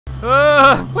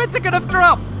When's it gonna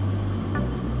drop?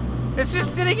 It's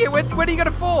just sitting here. When are you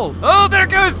gonna fall? Oh, there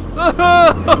it goes!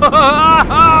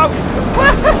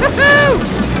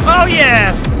 Oh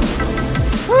yeah!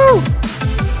 Woo!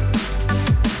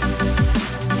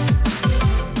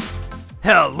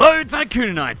 Hello,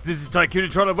 Tycoon-A-Nights. This is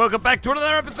Tycoon-A-Tron, and welcome back to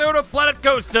another episode of Planet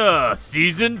Coaster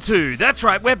Season 2. That's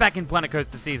right, we're back in Planet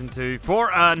Coaster Season 2 for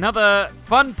another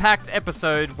fun-packed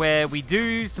episode where we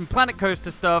do some Planet Coaster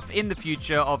stuff in the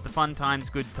future of the fun times,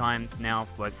 good times. Now,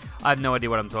 like, I have no idea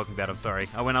what I'm talking about, I'm sorry.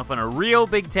 I went off on a real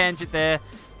big tangent there,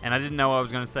 and I didn't know what I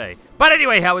was going to say. But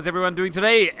anyway, how is everyone doing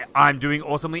today? I'm doing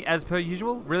awesomely as per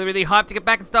usual. Really hyped to get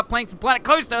back and start playing some Planet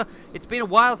Coaster. It's been a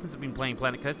while since I've been playing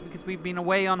Planet Coaster because we've been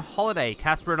away on holiday.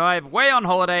 Casper and I are away on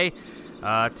holiday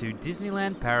to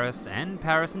Disneyland Paris and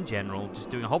Paris in general. Just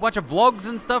doing a whole bunch of vlogs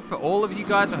and stuff for all of you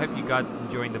guys. I hope you guys are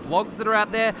enjoying the vlogs that are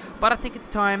out there. But I think it's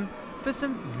time for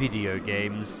some video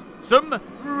games. Some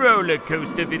roller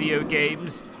coaster video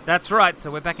games. That's right,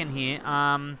 so we're back in here.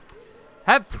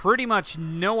 Have pretty much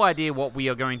no idea what we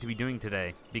are going to be doing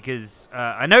today because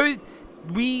I know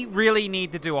we really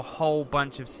need to do a whole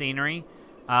bunch of scenery,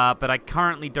 but I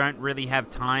currently don't really have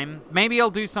time. Maybe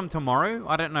I'll do some tomorrow.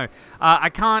 I don't know.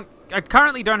 I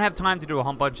currently don't have time to do a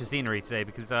whole bunch of scenery today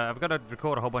because I've got to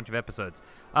record a whole bunch of episodes.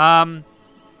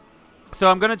 So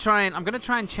I'm gonna try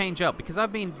and change up because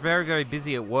I've been very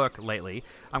busy at work lately.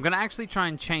 I'm gonna actually try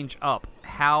and change up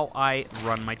how I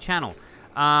run my channel.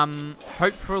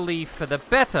 Hopefully for the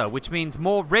better, which means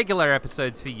more regular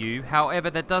episodes for you. However,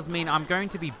 that does mean I'm going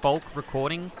to be bulk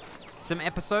recording some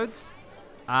episodes.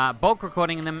 Bulk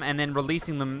recording them and then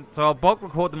releasing them. So I'll bulk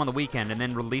record them on the weekend and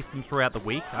then release them throughout the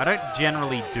week. I don't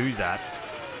generally do that.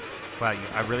 Wow,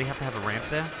 I really have to have a ramp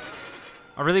there?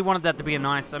 I really wanted that to be a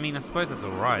nice, I mean, I suppose that's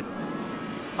alright.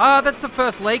 That's the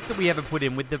first lake that we ever put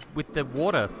in with the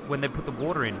water, when they put the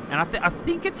water in. And I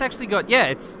think it's actually got,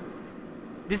 yeah,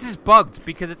 this is bugged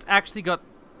because it's actually got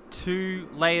 2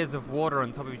 layers of water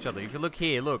on top of each other. If you look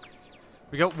here, look.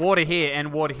 We got water here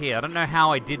and water here. I don't know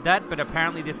how I did that, but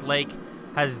apparently this lake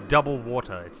has double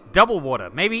water. It's double water.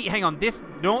 Maybe, hang on, it's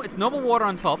normal water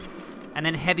on top and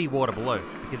then heavy water below.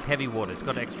 Because heavy water, it's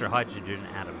got extra hydrogen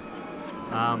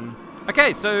atom.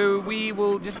 Okay, so we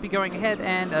will just be going ahead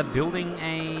and building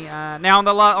a... now, on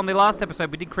the last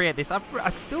episode, we did create this. I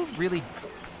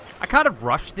kind of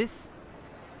rushed this.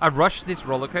 I rushed this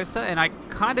roller coaster, and I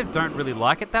kind of don't really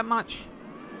like it that much.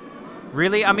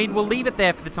 Really? I mean, we'll leave it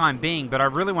there for the time being, but I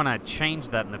really want to change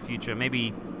that in the future.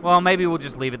 Maybe we'll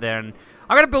just leave it there, and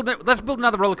I'm gonna build it. Let's build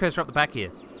another roller coaster up the back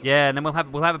here. Yeah, and then we'll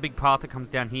have a big path that comes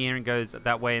down here and goes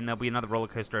that way, and there'll be another roller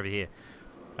coaster over here.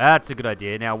 That's a good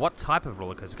idea. Now, what type of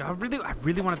roller coaster? I really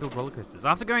want to build roller coasters.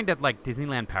 After going to like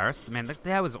Disneyland Paris, man,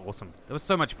 that was awesome. That was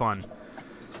so much fun.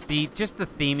 Just the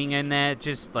theming in there, it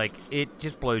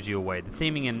just blows you away. The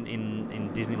theming in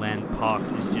Disneyland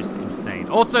parks is just insane.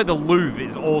 Also, the Louvre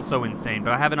is also insane,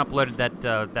 but I haven't uploaded that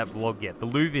vlog yet. The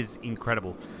Louvre is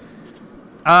incredible.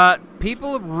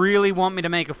 People really want me to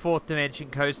make a 4th dimension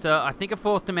coaster. I think a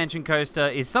 4th dimension coaster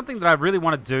is something that I really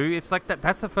want to do. It's like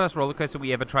that's the first roller coaster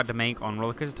we ever tried to make on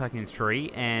Roller Coaster Tycoon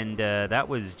 3, and that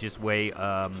was just way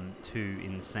too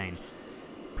insane.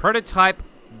 Prototype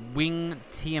Wing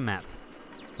Tiamat.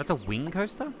 That's a wing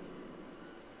coaster?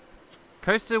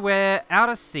 Coaster where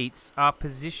outer seats are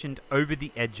positioned over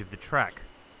the edge of the track.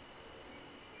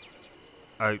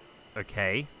 Oh,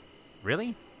 okay.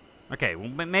 Really? Okay, well,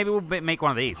 maybe we'll make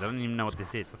one of these. I don't even know what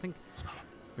this is. I think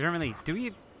we don't really... Do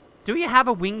we have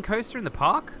a wing coaster in the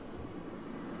park?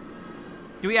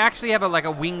 Do we actually have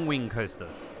a wing coaster?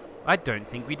 I don't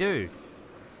think we do.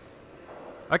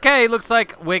 Okay, looks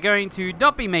like we're going to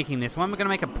not be making this one. We're going to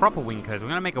make a proper wing coaster.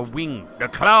 We're going to make a wing, the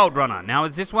Cloud Runner. Now,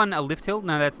 is this one a lift hill?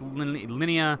 No, that's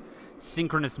linear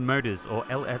synchronous motors, or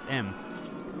LSM.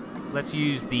 Let's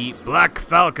use the Black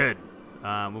Falcon.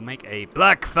 We'll make a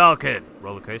Black Falcon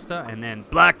roller coaster, and then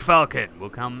Black Falcon will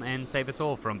come and save us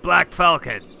all from Black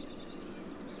Falcon.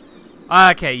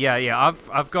 Okay, yeah.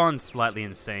 I've gone slightly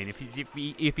insane.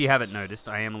 If you haven't noticed,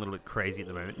 I am a little bit crazy at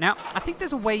the moment. Now, I think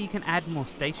there's a way you can add more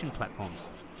station platforms.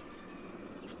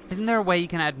 Isn't there a way you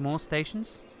can add more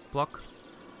stations? Block.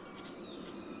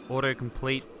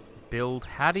 Autocomplete. Build.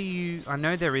 How do you... I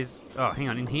know there is... Oh, hang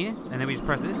on. In here? And then we just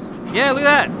press this? Yeah, look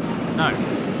at that! No.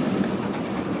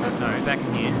 No, back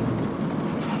in here.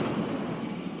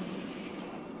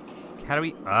 How do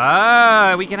we...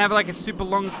 Ah! We can have like a super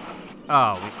long...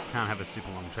 Oh, we can't have a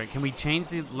super long train. Can we change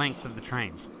the length of the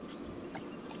train?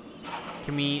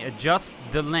 Can we adjust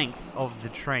the length of the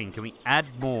train? Can we add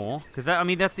more? Because, I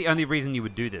mean, that's the only reason you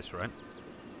would do this, right?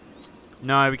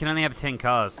 No, we can only have 10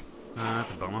 cars.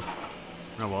 That's a bummer.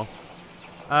 Oh, well.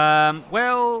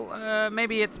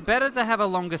 Maybe it's better to have a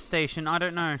longer station. I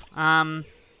don't know.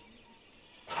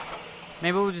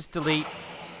 Maybe we'll just delete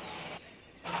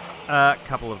a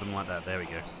couple of them like that. There we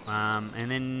go. And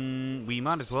then we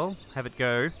might as well have it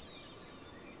go.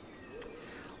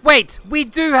 Wait, we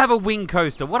do have a wing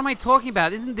coaster. What am I talking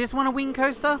about? Isn't this one a wing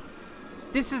coaster?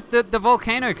 This is the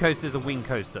volcano coaster is a wing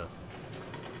coaster.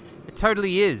 It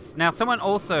totally is. Now, someone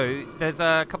also, there's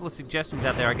a couple of suggestions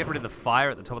out there. I get rid of the fire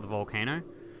at the top of the volcano.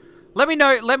 Let me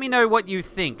know what you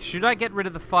think. Should I get rid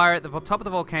of the fire at the top of the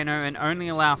volcano and only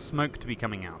allow smoke to be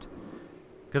coming out?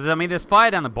 Because, I mean, there's fire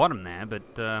down the bottom there,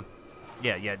 but,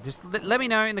 yeah, just let me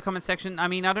know in the comment section. I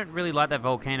mean, I don't really like that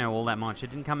volcano all that much. It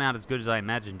didn't come out as good as I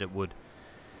imagined it would.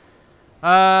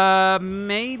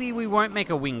 Maybe we won't make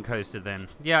a wing coaster then.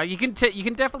 Yeah, you can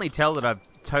definitely tell that I've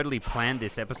totally planned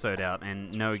this episode out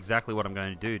and know exactly what I'm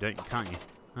going to do, can't you?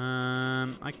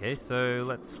 Okay, so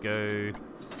let's go.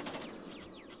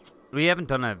 We haven't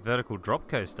done a vertical drop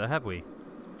coaster, have we?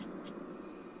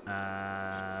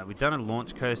 We've done a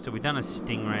launch coaster, we've done a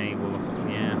Stingray, well,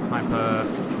 yeah, Hyper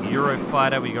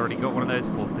Eurofighter, we already got one of those.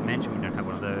 Fourth Dimension, we don't have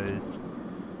one of those.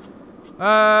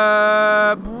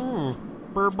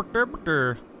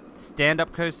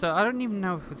 Stand-up coaster. I don't even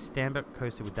know if with stand-up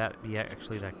coaster would that be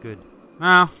actually that good.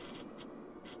 Oh.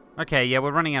 Okay, yeah,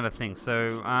 we're running out of things.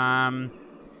 So,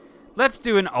 let's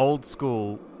do an old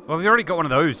school. Well, we've already got one of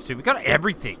those too. We got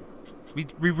everything.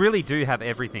 We really do have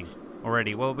everything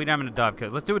already. Well, we don't have a dive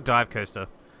coaster. Let's do a dive coaster.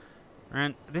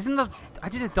 And this isn't the. I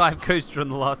did a dive coaster in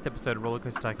the last episode of Roller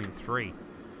Coaster Tycoon 3.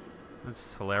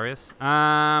 That's hilarious.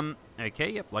 Okay,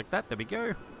 yep, like that. There we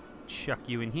go. Chuck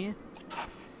you in here.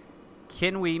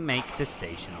 Can we make the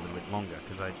station a little bit longer?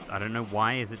 Because I don't know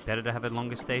why. Is it better to have a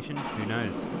longer station? Who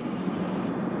knows?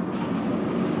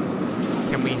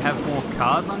 Can we have more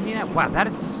cars on here? Wow, that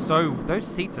is so... Those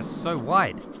seats are so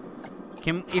wide.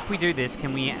 If we do this,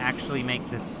 can we actually make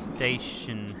the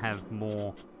station have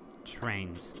more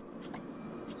trains?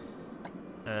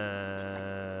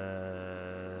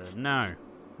 No.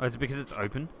 Oh, is it because it's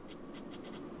open?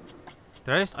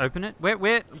 Did I just open it?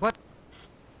 What?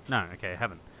 No, okay, I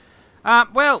haven't.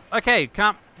 Well, okay,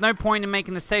 no point in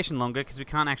making the station longer because we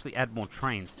can't actually add more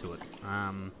trains to it.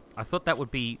 I thought that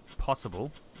would be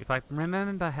possible. If I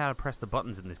remember how to press the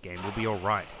buttons in this game, we'll be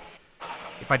alright.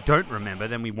 If I don't remember,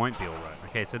 then we won't be alright.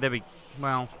 Okay, so there we...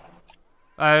 Well...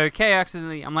 Okay,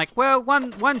 accidentally... I'm like, well,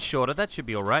 one shorter, that should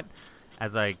be alright.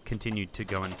 As I continued to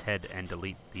go ahead and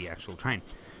delete the actual train.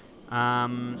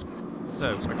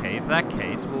 So, okay, if that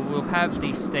case, we'll have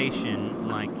the station,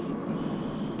 like,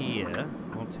 here.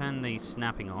 We'll turn the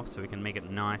snapping off so we can make it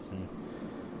nice and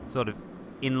sort of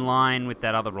in line with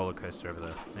that other roller coaster over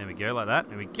there. There we go, like that.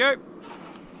 There we go.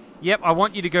 Yep, I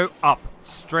want you to go up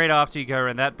straight after you go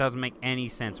around. That doesn't make any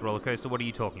sense, roller coaster. What are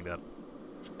you talking about?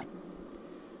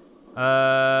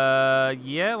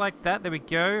 Yeah, like that. There we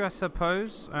go, I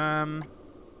suppose.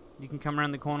 You can come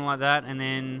around the corner like that and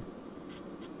then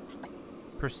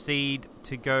proceed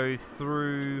to go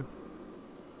through...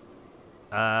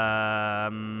 I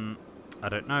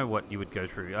don't know what you would go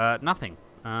through. Nothing.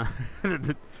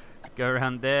 Go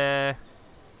around there.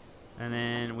 And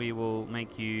then we will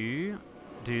make you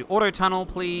do auto tunnel,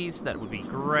 please. That would be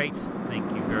great.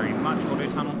 Thank you very much, auto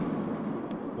tunnel.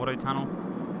 Auto tunnel.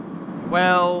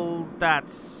 Well,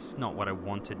 that's not what I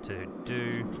wanted to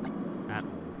do at all.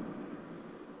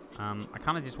 I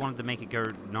kind of just wanted to make it go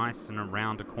nice and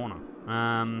around a corner.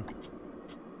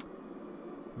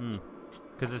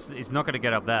 Because it's not going to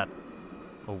get up that.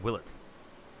 Or will it?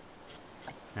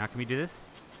 Now, can we do this?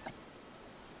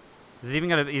 Is it even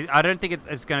going to... I don't think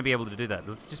it's going to be able to do that.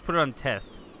 Let's just put it on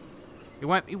test. It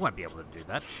won't be able to do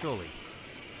that, surely.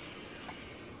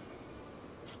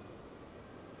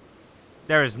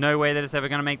 There is no way that it's ever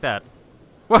going to make that.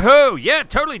 Woohoo! Yeah,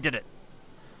 totally did it!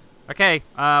 Okay,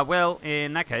 well,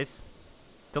 in that case...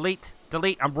 Delete.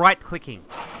 I'm right-clicking.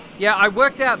 Yeah, I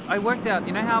worked out,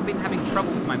 you know how I've been having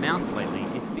trouble with my mouse lately?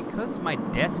 It's because my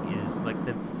desk is, like,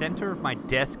 the center of my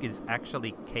desk is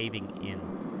actually caving in.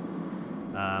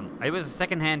 It was a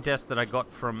second-hand desk that I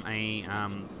got from a,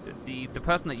 the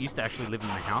person that used to actually live in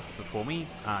the house before me,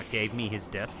 gave me his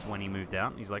desks when he moved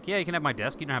out. He's like, yeah, you can have my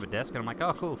desk, you don't have a desk. And I'm like,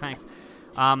 oh, cool, thanks.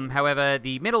 However,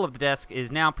 the middle of the desk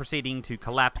is now proceeding to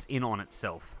collapse in on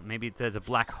itself. Maybe there's a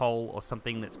black hole or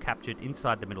something that's captured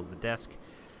inside the middle of the desk,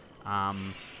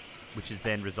 which has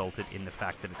then resulted in the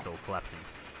fact that it's all collapsing.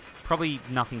 Probably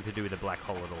nothing to do with a black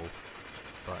hole at all,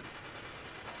 but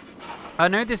I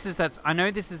know this is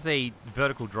a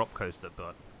vertical drop coaster,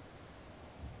 but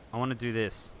I want to do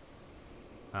this.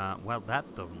 Well,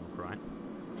 that doesn't look right.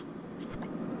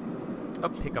 Oh,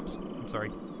 pickups. I'm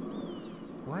sorry.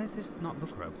 Why is this not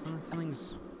look right?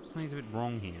 Something's a bit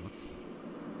wrong here.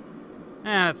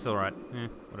 That's alright.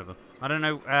 Whatever. I don't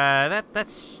know. That's a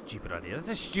stupid idea. That's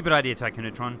a stupid idea,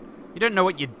 Tycoon-A-Tron. You don't know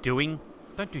what you're doing.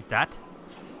 Don't do that.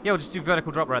 Yeah, we'll just do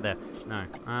vertical drop right there. No.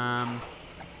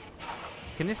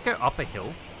 Can this go up a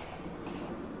hill?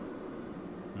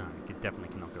 No, it definitely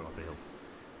cannot go up a hill.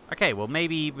 Okay, well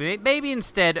maybe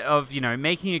instead of, you know,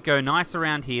 making it go nice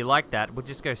around here like that, we'll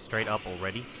just go straight up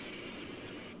already.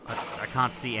 I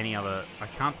can't see any other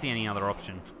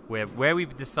option. Where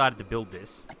we've decided to build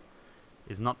this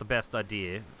is not the best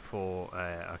idea for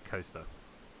a coaster.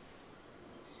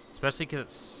 Especially because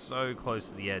it's so close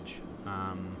to the edge.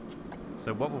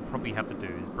 So what we'll probably have to do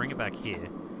is bring it back here,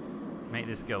 make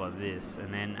this go like this,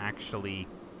 and then actually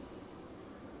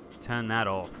turn that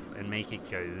off and make it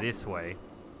go this way.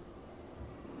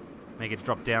 Make it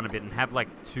drop down a bit and have like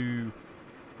 2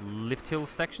 lift hill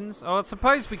sections. Oh, I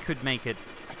suppose we could make it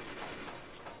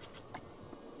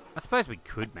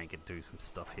do some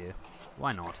stuff here.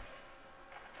 Why not?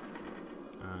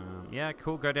 Yeah,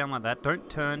 cool. Go down like that. Don't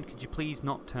turn. Could you please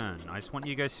not turn? I just want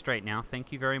you to go straight now.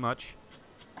 Thank you very much.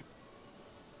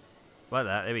 Like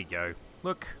that. There we go.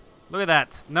 Look at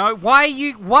that. No, why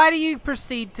do you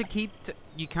proceed to keep...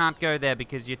 you can't go there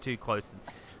because you're too close.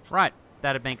 Right.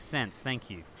 That'd make sense. Thank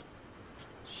you.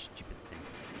 Stupid thing.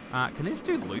 Can this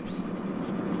do loops? It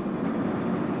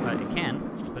can,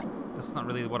 but that's not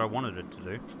really what I wanted it to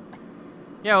do.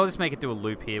 Yeah, I'll just make it do a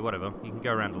loop here, whatever. You can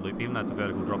go around a loop, even though it's a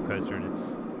vertical drop coaster, and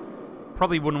it's...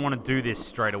 probably wouldn't want to do this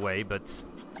straight away, but...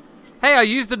 Hey, I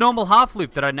used a normal half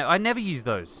loop that I never use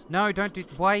those. No, don't do...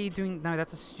 Why are you doing... No,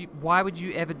 that's a stupid... Why would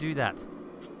you ever do that?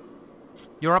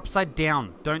 You're upside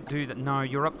down. Don't do that. No,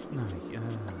 you're up... No.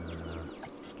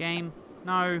 Game.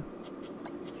 No.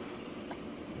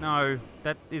 No.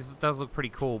 That does look pretty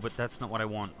cool, but that's not what I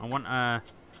want. I want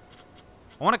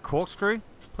a corkscrew.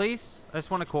 Please? I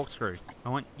just want a corkscrew. I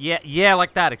want... Yeah,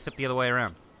 like that, except the other way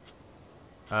around.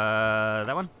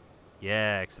 That one?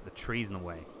 Yeah, except the tree's in the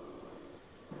way.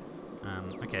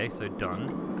 Okay, so done.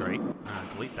 Great.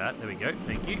 Delete that. There we go.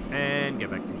 Thank you. And go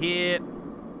back to here.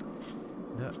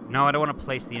 No, I don't want to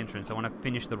place the entrance. I want to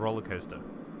finish the roller coaster.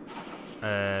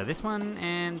 This one,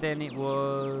 and then it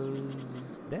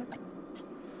was... there.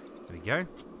 There we go.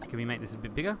 Can we make this a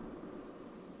bit bigger?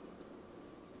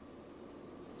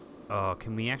 Oh,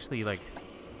 can we actually, like...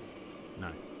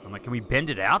 No. I'm like, can we bend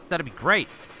it out? That'd be great.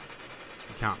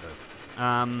 We can't, though.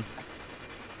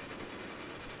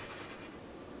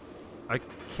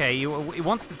 Okay, it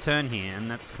wants to turn here,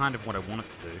 and that's kind of what I want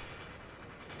it to do.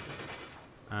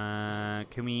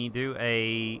 Can we do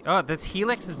a... Oh, there's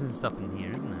helixes and stuff in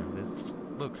here, isn't there? There's...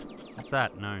 Look. What's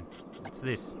that? No. What's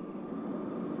this?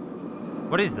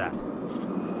 What is that?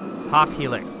 Half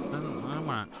helix. I don't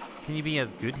want to... Can you be a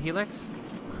good helix?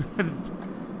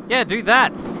 Yeah, do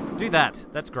that. Do that.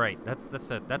 That's great.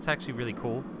 That's actually really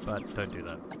cool, but don't do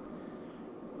that.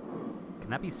 Can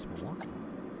that be smaller?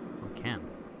 Oh, it can.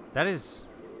 That is...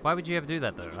 Why would you ever do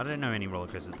that, though? I don't know any roller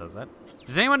coaster that does that.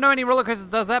 Does anyone know any roller coaster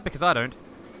that does that? Because I don't.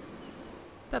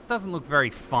 That doesn't look very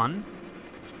fun.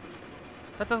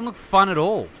 That doesn't look fun at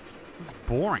all. It's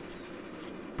boring.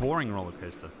 Boring roller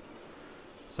coaster.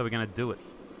 So we're going to do it.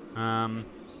 And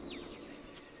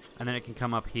then it can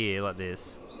come up here like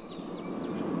this.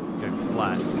 Go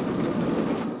flat.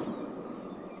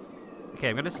 Okay,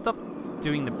 I'm going to stop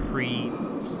doing the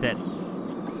preset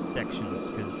sections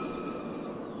because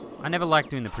I never like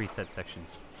doing the preset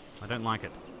sections. I don't like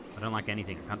it. I don't like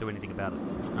anything. I can't do anything about it.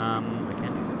 I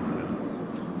can do something about it.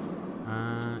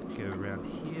 Go around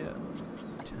here.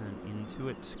 Turn into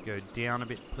it. Go down a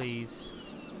bit, please.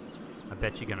 I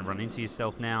bet you're going to run into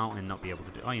yourself now and not be able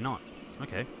to do... Oh, you're not.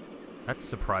 Okay. That's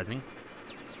surprising.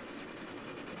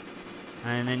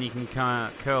 And then you can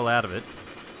kind of curl out of it.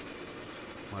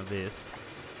 Like this.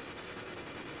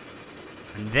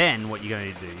 And then what you're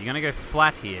going to do, you're going to go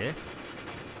flat here.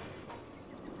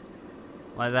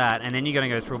 Like that. And then you're going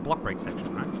to go through a block brake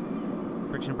section, right?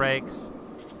 Friction brakes.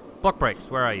 Block brakes,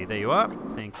 where are you? There you are.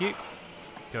 Thank you.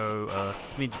 Go a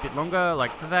smidge bit longer,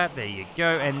 like that. There you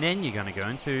go. And then you're going to go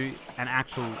into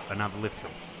another lift hill.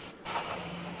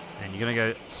 And you're going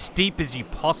to go steep as you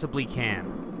possibly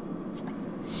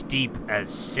can. Steep as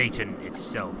Satan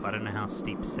itself. I don't know how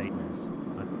steep Satan is.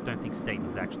 I don't think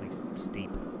Satan's actually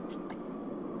steep.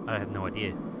 I have no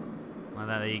idea. Like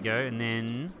that, there you go. And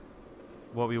then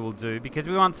what we will do, because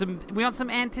we want some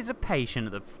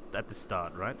anticipation at the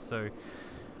start, right? So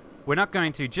we're not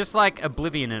going to, just like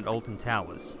Oblivion and Alton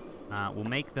Towers, we'll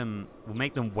make them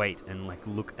wait and like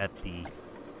look at the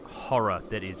horror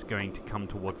that is going to come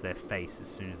towards their face as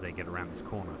soon as they get around this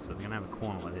corner. So they're gonna have a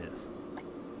corner like this.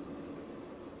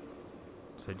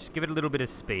 So just give it a little bit of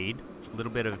speed. A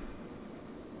little bit of...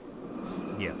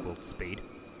 yeah, well, speed.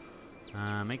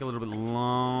 Make it a little bit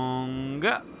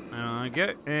longer. There we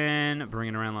go. And bring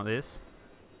it around like this.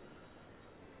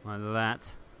 Like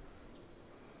that.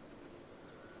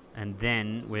 And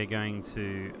then we're going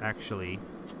to actually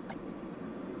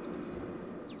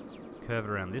curve it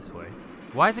around this way.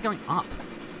 Why is it going up?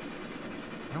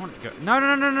 I don't want it to go... No,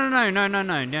 no, no, no, no, no, no,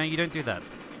 no, no, you don't do that.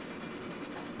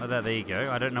 Like that, there you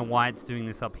go. I don't know why it's doing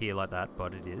this up here like that,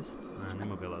 but it is. And then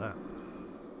we'll go like that.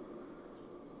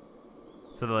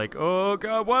 So they're like, oh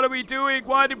god, what are we doing?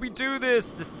 Why did we do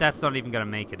this? That's not even going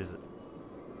to make it, is it?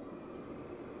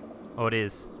 Oh, it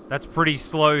is. That's pretty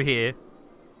slow here.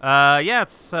 Yeah,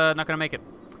 it's not going to make it.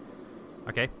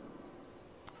 Okay.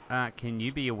 Can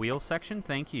you be a wheel section?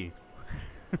 Thank you.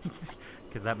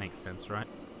 Because that makes sense, right?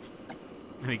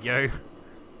 There we go.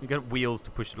 We got wheels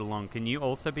to push it along. Can you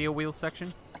also be a wheel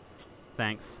section?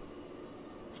 Thanks.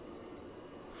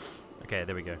 Okay,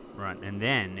 there we go. Right, and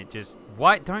then it just...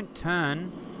 Why? Don't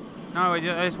turn. No, I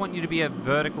just want you to be a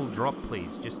vertical drop,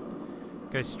 please. Just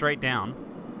go straight down.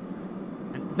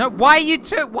 And, no, why are you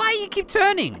keep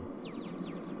turning?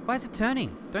 Why is it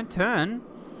turning? Don't turn.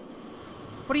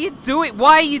 What are you doing?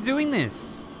 Why are you doing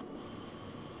this?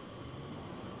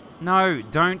 No,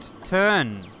 don't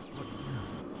turn.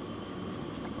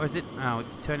 Or is it... Oh,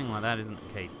 it's turning like that, isn't it?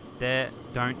 Okay, there.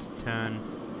 Don't turn.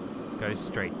 Go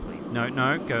straight, please. No,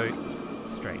 no, go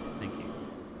straight. Thank you.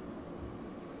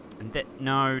 And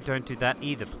no, don't do that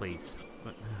either, please.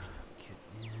 What?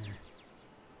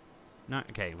 No,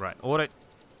 okay, right. Auto...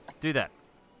 Do that.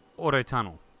 Auto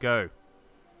tunnel. Go.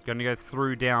 Gonna go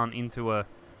through down into a...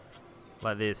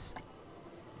 Like this.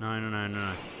 No, no, no,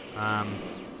 no, no.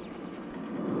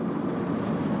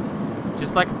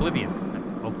 Just like Oblivion.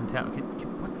 Alton Tower.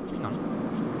 What? Hang on.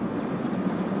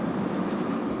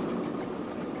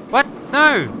 What?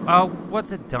 No! Oh,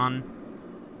 what's it done?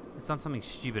 It's done something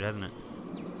stupid, hasn't it?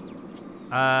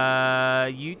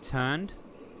 You turned.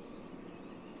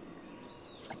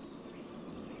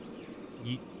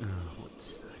 You... Oh, what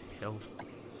the hell?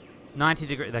 90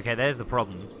 degrees. Okay, there's the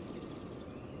problem.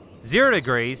 0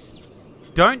 degrees.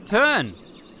 Don't turn.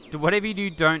 Whatever you do,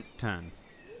 don't turn.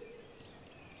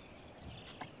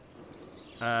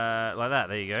 Like that.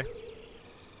 There you go.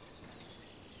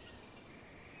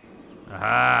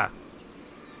 Aha!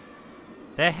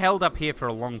 They're held up here for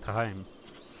a long time.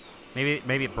 Maybe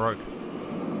it broke.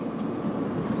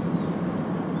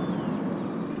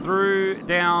 Through,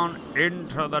 down,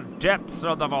 into the depths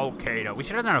of the volcano. We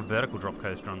should have done a vertical drop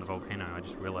coaster on the volcano. I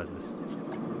just realized this.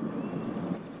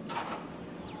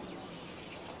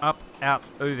 Up, out,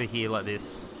 over here like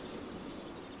this.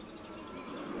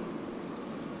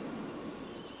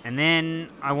 And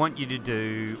then I want you to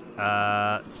do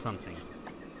something.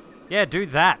 Yeah, do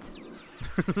that.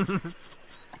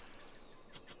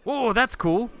 Oh, that's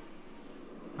cool.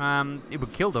 It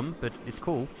would kill them, but it's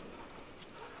cool.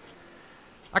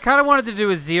 I kind of wanted to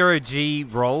do a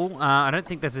 0G roll. I don't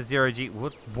think that's a 0G.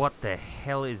 What the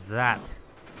hell is that?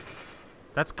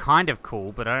 That's kind of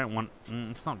cool, but I don't want...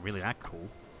 it's not really that cool.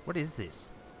 What is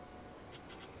this?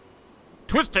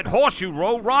 Twisted horseshoe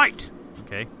roll right.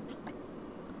 Okay.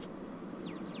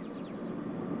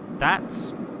 That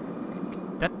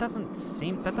doesn't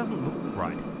look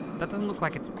right. That doesn't look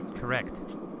like it's correct.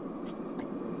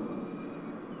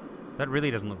 That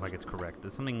really doesn't look like it's correct.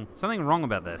 There's something wrong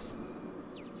about this.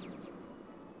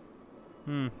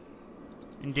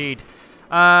 Indeed.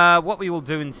 What we will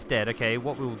do instead, okay,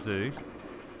 what we will do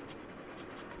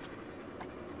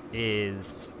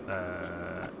is,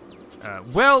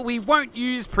 well, we won't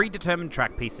use predetermined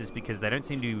track pieces because they don't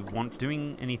seem to want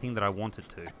doing anything that I want it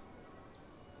to.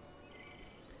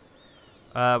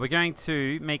 We're going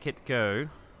to make it go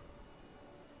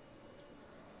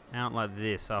out like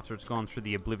this after it's gone through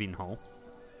the Oblivion hole.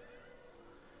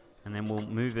 And then we'll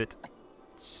move it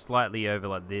slightly over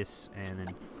like this and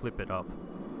then flip it up.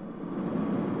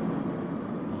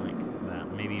 Like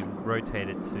that. Maybe rotate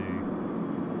it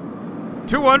to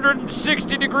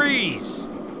 260 degrees!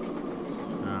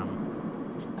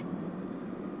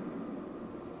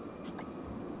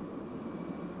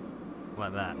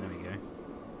 Like that. There we go.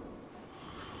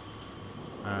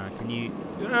 Can you...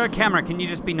 camera, can you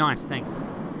just be nice? Thanks.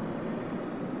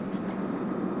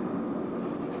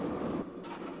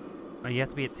 Oh, you have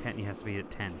to be at 10. He has to be at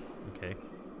 10. Okay.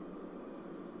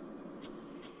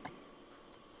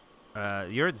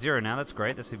 You're at 0 now. That's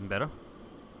great. That's even better.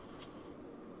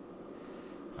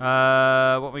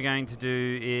 What we're going to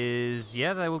do is...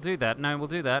 Yeah, they will do that. No, we'll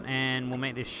do that. And we'll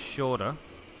make this shorter.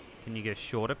 Can you go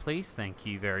shorter, please? Thank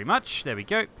you very much. There we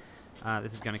go.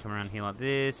 This is going to come around here like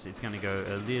this. It's going to go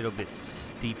a little bit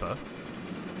steeper.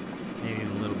 Maybe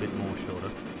even a little bit more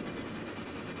shorter.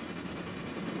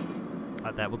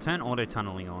 Like that. We'll turn auto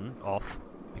tunneling off,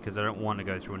 because I don't want to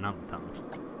go through another tunnel.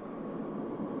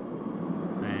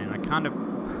 And I kind of...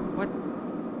 What?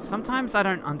 Sometimes I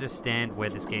don't understand where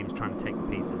this game's trying to take the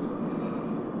pieces.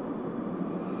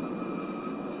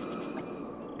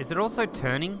 Is it also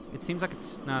turning? It seems like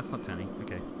it's... No, it's not turning.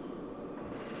 Okay.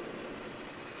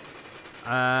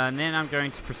 And then I'm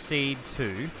going to proceed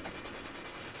to...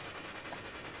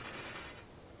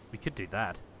 We could do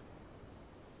that.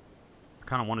 I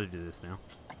kind of want to do this now.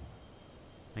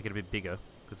 Make it a bit bigger,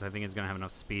 because I think it's going to have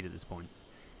enough speed at this point.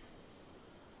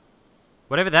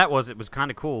 Whatever that was, it was kind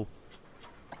of cool.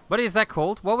 What is that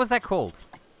called? What was that called?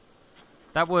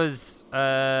 That was it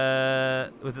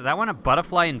that one? A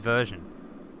butterfly inversion.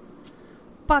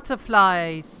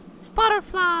 Butterflies!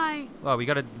 Butterfly! Well, we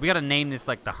gotta name this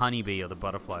like the honeybee or the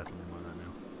butterfly or something like that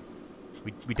now.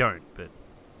 We don't, but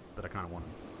I kind of want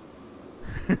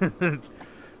them.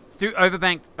 Let's do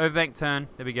overbanked turn.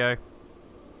 There we go.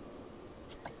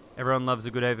 Everyone loves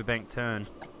a good overbanked turn.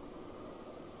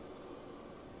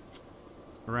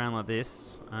 Around like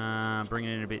this. Bring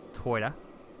it in a bit tighter.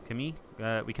 Can we?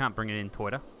 We can't bring it in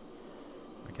tighter.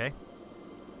 Okay.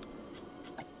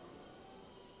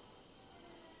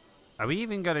 Are we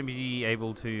even going to be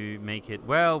able to make it...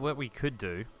 Well, what we could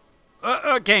do...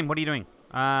 game, what are you doing?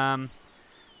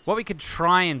 What we could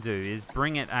try and do is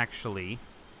bring it actually...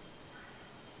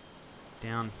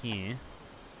 down here.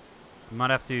 We might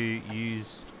have to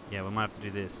use... Yeah, we might have to do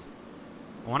this.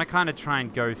 I want to kind of try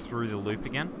and go through the loop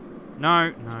again.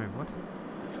 No, what?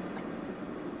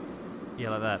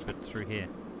 Yeah, like that, but through here.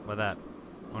 Like that.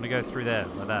 I want to go through there,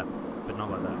 like that, but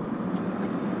not like that.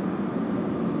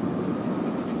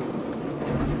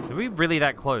 Are we really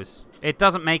that close? It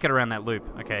doesn't make it around that loop.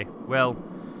 Okay, well,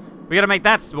 we gotta make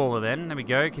that smaller then. There we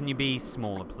go. Can you be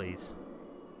smaller, please?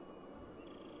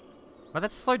 Well,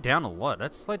 that's slowed down a lot.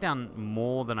 That's slowed down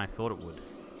more than I thought it would.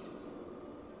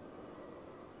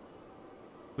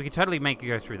 We could totally make it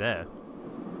go through there.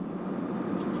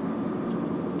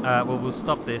 Well, we'll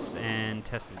stop this and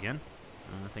test it again.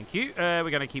 Thank you. We're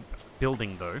going to keep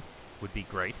building, though. Would be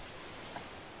great.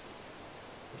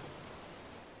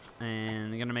 And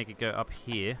we're going to make it go up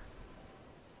here.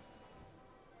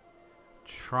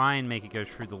 Try and make it go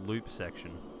through the loop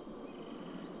section.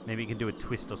 Maybe you can do a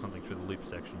twist or something through the loop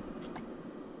section.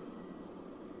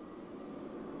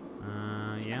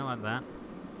 Yeah, like that.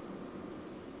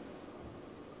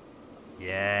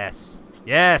 Yes!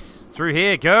 Yes! Through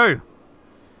here, go!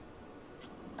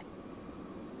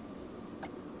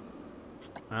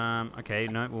 Okay,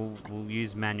 no, we'll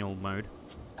use manual mode.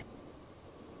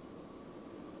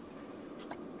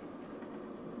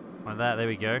 Like that, there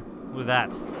we go. Look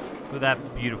at that. Look at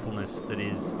that beautifulness that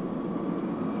is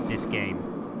this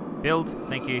game. Build,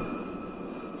 thank you.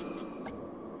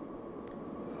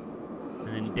 And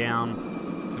then down.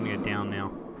 I'm gonna go down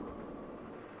now.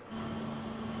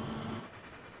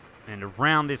 And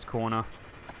around this corner.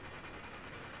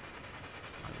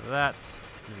 Like that.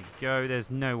 There we go. There's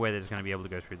no way there's going to be able to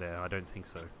go through there. I don't think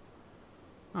so.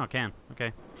 Oh, I can.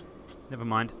 Okay. Never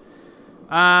mind.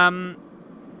 And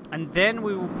then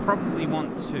we will probably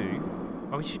want to...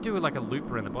 Oh, we should do like a loop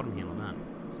around the bottom here like that.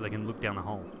 So they can look down the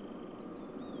hole.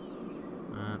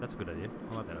 That's a good idea.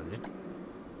 I like that idea.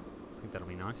 I think that'll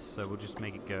be nice. So we'll just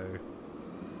make it go...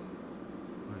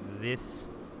 like this.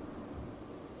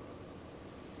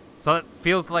 So it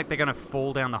feels like they're going to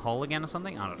fall down the hole again or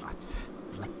something? I don't know.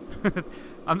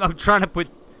 I'm trying to put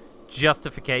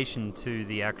justification to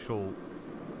the actual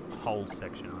hole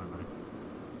section. I don't know.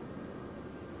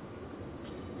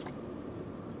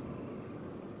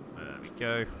 There we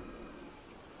go.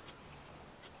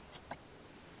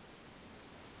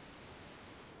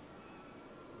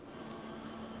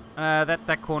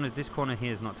 This corner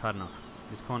here is not tight enough.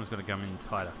 This corner's got to come in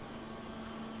tighter.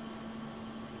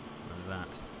 Like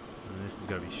that. And this is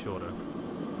going to be shorter.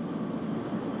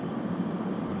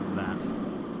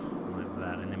 Like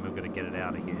that, and then we've got to get it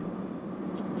out of here.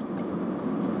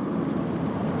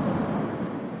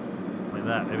 Like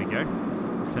that, there we go.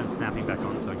 Turn snapping back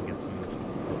on so I can get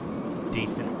some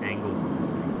decent angles on this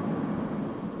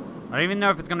thing. I don't even know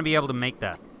if it's going to be able to make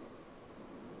that.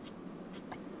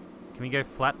 Can we go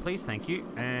flat, please? Thank you.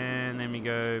 And then we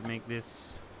go make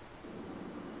this...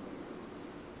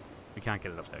 We can't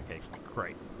get it up there. Okay,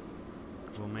 great.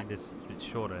 We'll make this a bit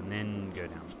shorter and then go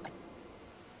down.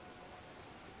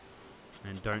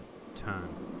 And don't turn.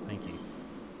 Thank you.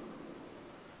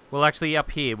 Well, actually, up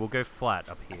here. We'll go flat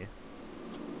up here.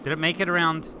 Did it make it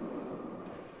around?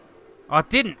 Oh,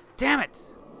 it didn't! Damn it!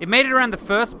 It made it around the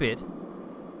first bit,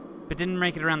 but didn't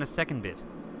make it around the second bit.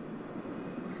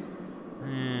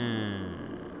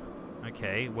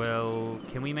 Okay, well,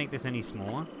 can we make this any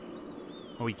smaller?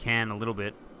 Well, we can a little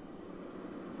bit.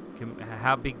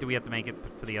 How big do we have to make it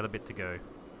for the other bit to go?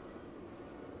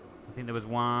 I think there was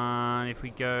one. If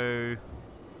we go...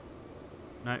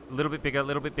 No, a little bit bigger, a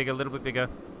little bit bigger, a little bit bigger.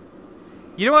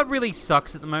 You know what really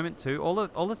sucks at the moment, too?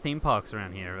 All the theme parks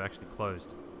around here are actually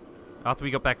closed. After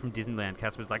we got back from Disneyland,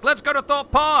 Cass was like, let's go to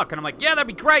Thorpe Park! And I'm like, yeah, that'd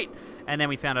be great! And then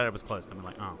we found out it was closed. And we're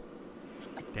like, oh.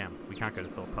 Damn, we can't go to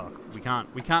Thorpe Park. We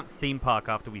can't theme park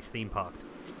after we theme parked.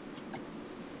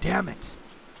 Damn it!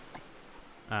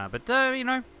 But, you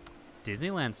know,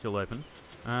 Disneyland's still open.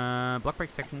 Block break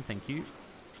section, thank you.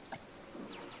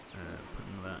 Put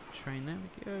another train, there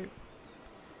we go.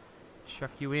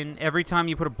 Chuck you in. Every time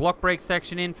you put a block break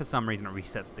section in, for some reason it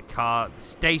resets the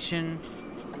station.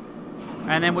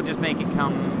 And then we'll just make it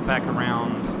come back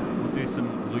around. We'll do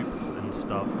some loops and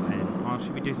stuff. And, oh,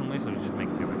 should we do some loops or just make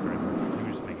it go back around?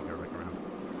 Maybe just make it go back around.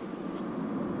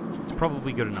 It's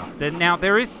probably good enough. Now,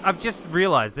 I've just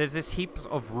realized there's this heap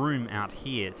of room out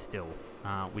here still,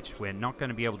 which we're not going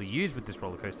to be able to use with this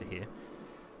roller coaster here.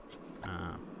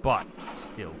 But,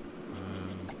 still,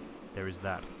 there is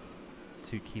that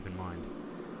to keep in mind.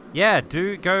 Yeah,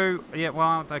 yeah,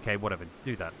 well, okay, whatever,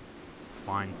 do that.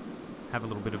 Fine. Have a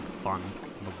little bit of fun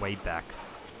on the way back.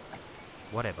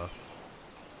 Whatever.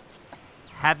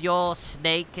 Have your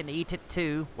snake and eat it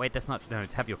too. Wait, that's not, no,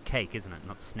 it's have your cake, isn't it?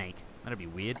 Not snake. That'd be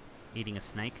weird, eating a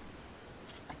snake.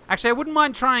 Actually, I wouldn't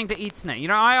mind trying to eat snake. You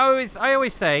know, I always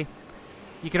say,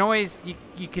 you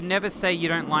can never say you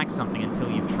don't like something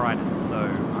until you've tried it. So,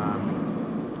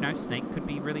 you know, snake could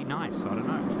be really nice. I don't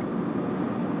know.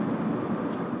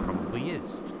 Probably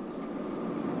is.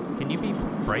 Can you be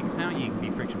brakes now? You can be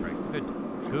friction brakes. Good.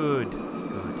 Good.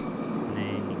 Good. And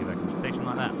then you go back to the station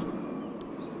like that.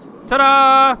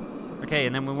 Ta-da! Okay,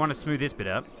 and then we want to smooth this bit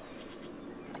out.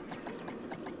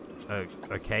 Oh,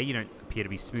 okay, you don't appear to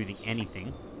be smoothing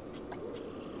anything.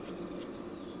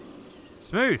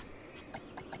 Smooth!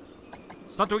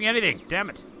 It's not doing anything, damn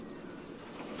it.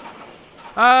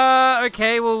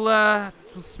 Okay, we'll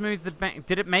smooth the bank.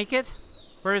 Did it make it?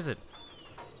 Where is it?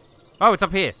 Oh, it's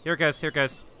up here. Here it goes, here it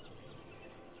goes.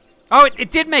 Oh,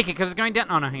 it did make it because it's going down.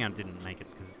 Oh, no, hang on, it didn't make it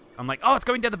because I'm like, oh, it's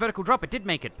going down the vertical drop. It did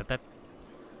make it, but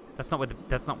that's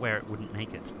not where it wouldn't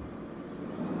make it.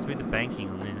 Smooth the banking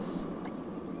on this.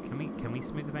 Can we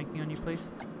smooth the banking on you, please?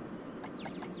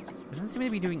 It doesn't seem to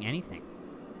be doing anything.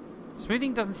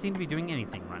 Smoothing doesn't seem to be doing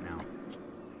anything right now.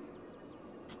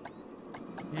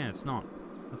 Yeah, it's not.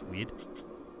 That's weird.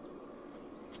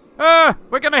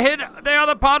 We're gonna hit the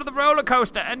other part of the roller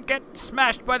coaster and get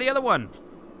smashed by the other one.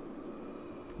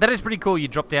 That is pretty cool. You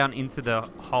drop down into the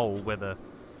hole where the...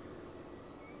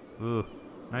 Ooh,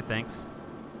 no thanks.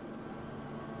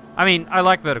 I mean, I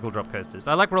like vertical drop coasters.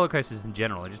 I like roller coasters in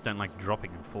general. I just don't like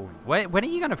dropping and falling. When are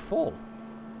you gonna fall?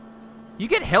 You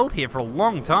get held here for a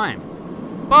long time.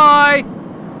 Bye!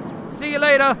 See you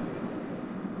later!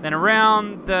 Then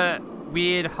around the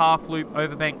weird half-loop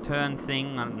overbank turn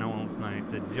thing. I don't know what's known.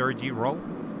 The 0G roll.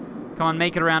 Come on,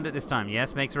 make it around it this time.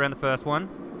 Yes, makes it around the first one.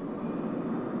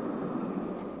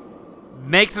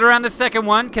 Makes it around the second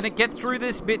one. Can it get through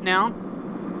this bit now?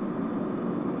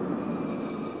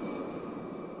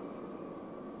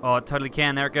 Oh, it totally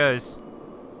can. There it goes.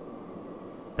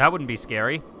 That wouldn't be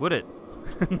scary, would it?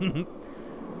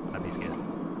 I'd be scared.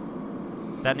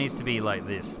 That needs to be like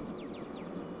this.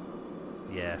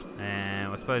 Yeah,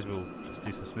 and I suppose we'll just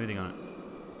do some smoothing on it.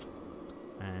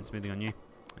 And smoothing on you.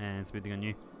 And smoothing on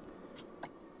you.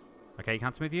 Okay, you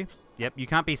can't smooth you? Yep, you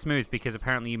can't be smooth because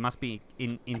apparently you must be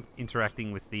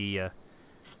interacting with the...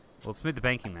 well, smooth the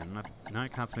banking then. No,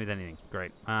 can't smooth anything.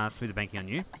 Great. Smooth the banking on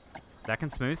you. That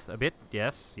can smooth a bit.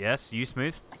 Yes, yes, you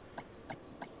smooth.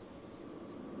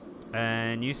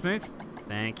 And you smooth.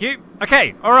 Thank you.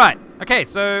 Okay, alright. Okay,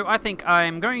 so I think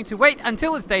I'm going to wait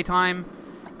until it's daytime,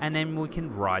 and then we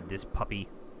can ride this puppy.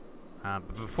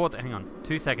 But before that, hang on,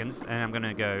 2 seconds, and I'm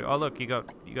gonna go. Oh look, you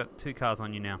got 2 cars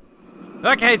on you now.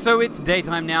 Okay, so it's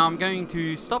daytime now. I'm going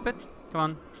to stop it.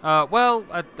 Come on. Well,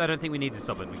 I don't think we need to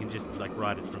stop it. We can just like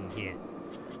ride it from here.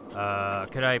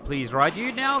 Could I please ride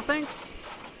you now? Thanks.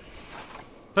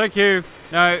 Thank you.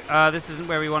 No, this isn't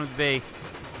where we wanted to be.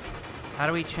 How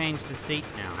do we change the seat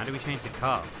now? How do we change the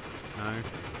car? No.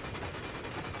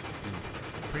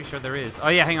 Pretty sure there is. Oh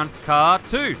yeah, hang on. Car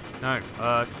 2. No.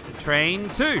 Train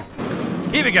 2.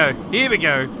 Here we go. Here we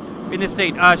go. In this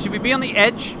seat. Should we be on the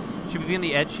edge? Should we be on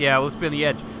the edge? Yeah, well, let's be on the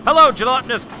edge. Hello,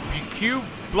 gelatinous cube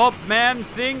blob man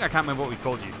thing. I can't remember what we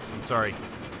called you. I'm sorry.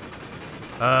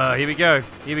 Here we go.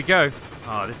 Here we go.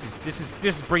 Oh, this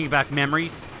is bringing back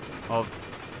memories of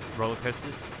roller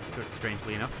coasters.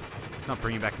 Strangely enough, it's not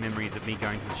bringing back memories of me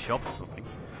going to the shops or something.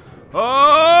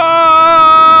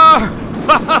 Oh!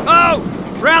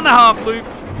 Round the half loop,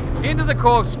 into the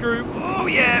corkscrew. Oh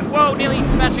yeah! Whoa! Nearly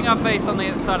smashing our face on the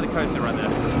other side of the coaster right there.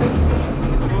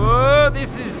 Whoa!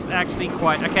 This is actually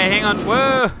quite okay. Hang on.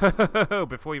 Whoa!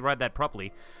 Before we ride that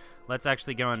properly, let's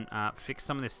actually go and fix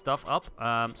some of this stuff up. So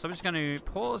I'm just going to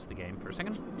pause the game for a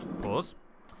second. Pause.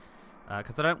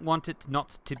 Because I don't want it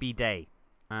not to be day.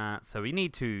 So we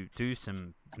need to do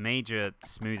some major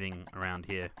smoothing around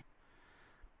here.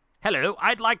 Hello,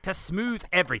 I'd like to smooth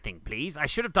everything, please. I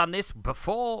should have done this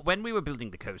before when we were building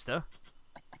the coaster.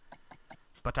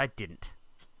 But I didn't.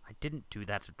 I didn't do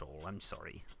that at all. I'm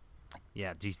sorry.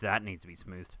 Yeah, geez, that needs to be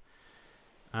smoothed.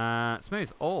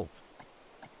 Smooth all.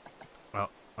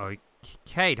 Well,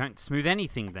 okay, don't smooth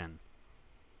anything then.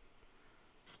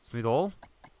 Smooth all?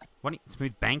 What?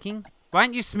 Smooth banking? Why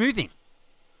aren't you smoothing?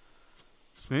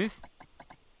 Smooth?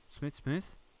 Smooth, smooth?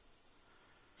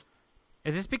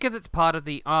 Is this because it's part of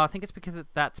the... Oh, I think it's because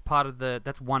that's part of the...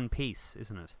 That's one piece,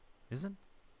 isn't it? Is it?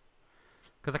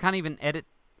 Because I can't even edit...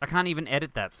 I can't even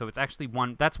edit that, so it's actually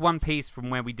one... That's one piece from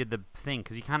where we did the thing,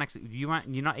 because you can't actually... You're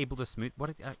not able to smooth...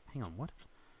 What? Hang on, what?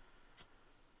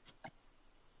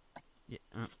 Yeah,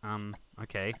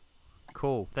 okay.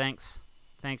 Cool, thanks.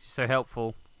 Thanks, you're so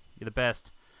helpful. You're the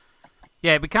best.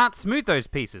 Yeah, we can't smooth those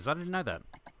pieces. I didn't know that.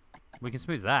 We can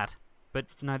smooth that. But,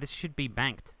 no, this should be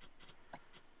banked.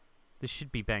 This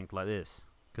should be banked like this.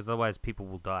 Because otherwise people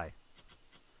will die.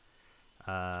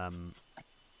 No.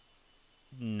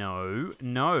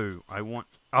 No. I want...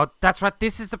 Oh, that's right.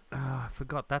 This is a... Oh, I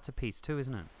forgot. That's a piece too,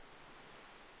 isn't it?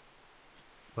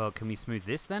 Well, can we smooth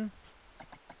this then?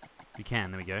 We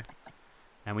can. There we go.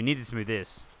 And we need to smooth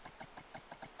this.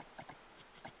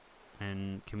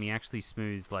 And can we actually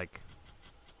smooth, like,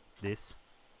 this?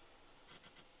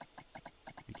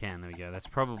 We can. There we go. That's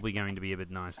probably going to be a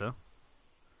bit nicer.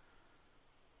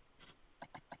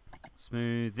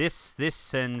 Smooth this,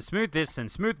 and smooth this,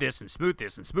 and smooth this, and smooth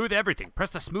this, and smooth everything.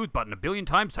 Press the smooth button a billion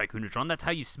times, Tycoon-A-Tron. That's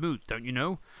how you smooth, don't you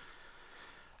know?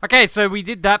 Okay, so we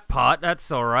did that part.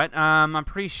 That's alright. I'm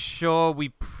pretty sure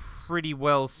we pretty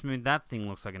well smoothed that thing.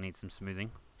 Looks like it needs some smoothing.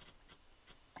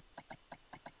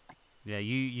 Yeah,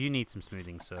 you need some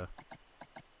smoothing, sir.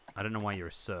 I don't know why you're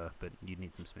a sir, but you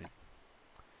need some smoothing.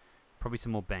 Probably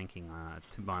some more banking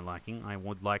to my liking. I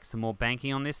would like some more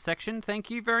banking on this section.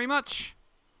 Thank you very much.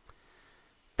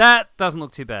 That doesn't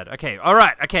look too bad. Okay,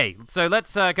 alright, okay. So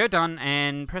let's go done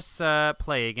and press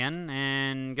play again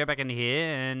and go back into here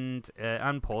and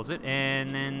unpause it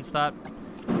and then start...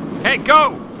 Hey,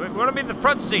 go! We want to be in the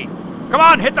front seat. Come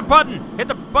on, hit the button! Hit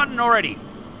the button already!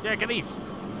 Yeah, get these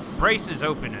braces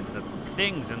open and the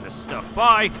things and the stuff.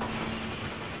 Bye!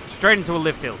 Straight into a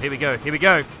lift hill. Here we go, here we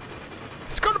go.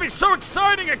 It's gonna be so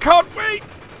exciting, I can't wait!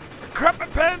 I crap my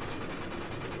pants!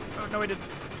 Oh, no, I didn't.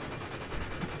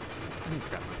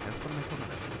 Crap my pants. What am I talking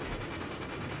about?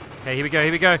 Okay, here we go,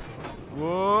 here we go.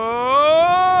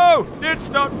 Whoa! It's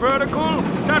not vertical!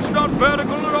 That's not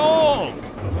vertical at all!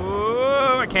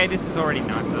 Whoa! Okay, this is already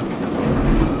nicer.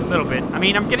 A little bit. I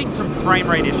mean, I'm getting some frame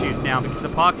rate issues now because the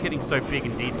park's getting so big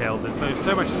and detailed. There's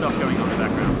so much stuff going on in the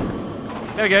background.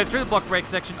 There we go, through the block break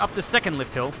section, up the second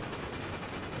lift hill.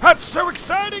 That's so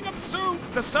exciting!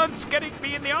 The sun's getting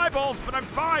me in the eyeballs, but I'm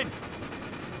fine!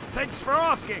 Thanks for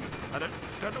asking. I don't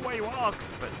know why you asked,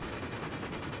 but...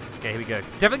 Okay, here we go.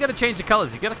 Definitely got to change the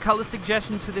colors. If you've got color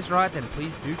suggestions for this ride, then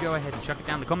please do go ahead and chuck it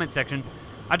down in the comment section.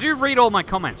 I do read all my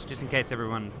comments, just in case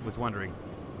everyone was wondering.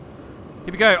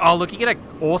 Here we go. Oh, look, you get an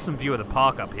awesome view of the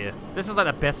park up here. This is like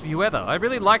the best view ever. I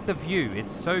really like the view.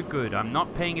 It's so good. I'm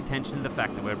not paying attention to the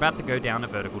fact that we're about to go down a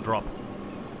vertical drop.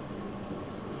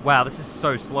 Wow, this is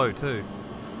so slow, too.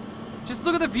 Just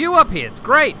look at the view up here. It's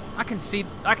great. I can see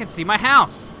my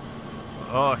house.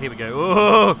 Oh, here we go.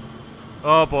 Oh,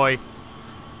 oh boy.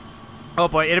 Oh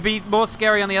boy, it'd be more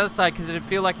scary on the other side because it'd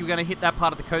feel like you're going to hit that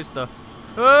part of the coaster.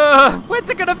 When's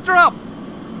it going to drop?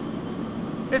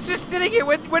 It's just sitting here.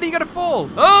 When are you going to fall?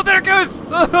 Oh, there it goes.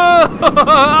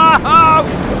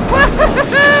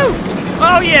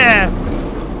 Oh, yeah.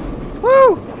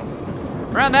 Woo.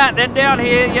 Around that, then down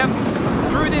here. Yep.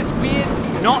 Through this weird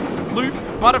knot loop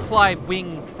butterfly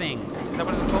wing thing. Is that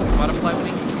what it's called? Butterfly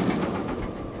wing?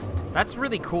 That's a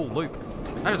really cool loop.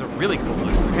 That is a really cool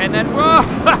loop. And then,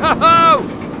 whoa!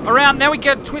 Around, now we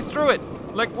can twist through it.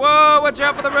 Like, whoa, watch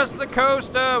out for the rest of the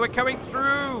coaster. We're coming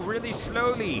through really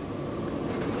slowly.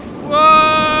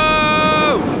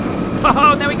 Whoa!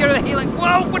 Oh, now we go to the healing.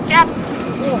 Whoa, watch out!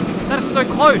 Oh, that is so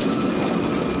close.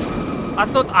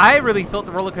 I really thought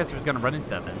the roller coaster was going to run into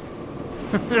that then.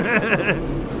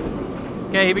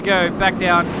 Okay, here we go. Back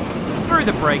down through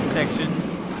the brake section.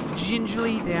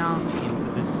 Gingerly down into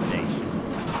the station.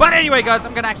 But anyway, guys,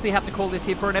 I'm going to actually have to call this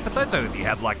here for an episode. So if you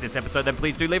have liked this episode, then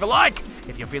please do leave a like.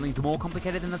 If your feelings are more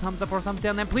complicated than a thumbs up or a thumbs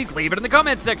down, then please leave it in the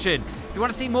comments section. If you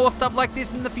want to see more stuff like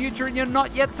this in the future and you're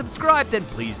not yet subscribed, then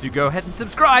please do go ahead and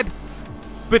subscribe.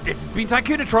 But this has been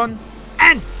Tycoon-A-Tron,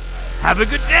 and have a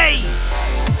good day!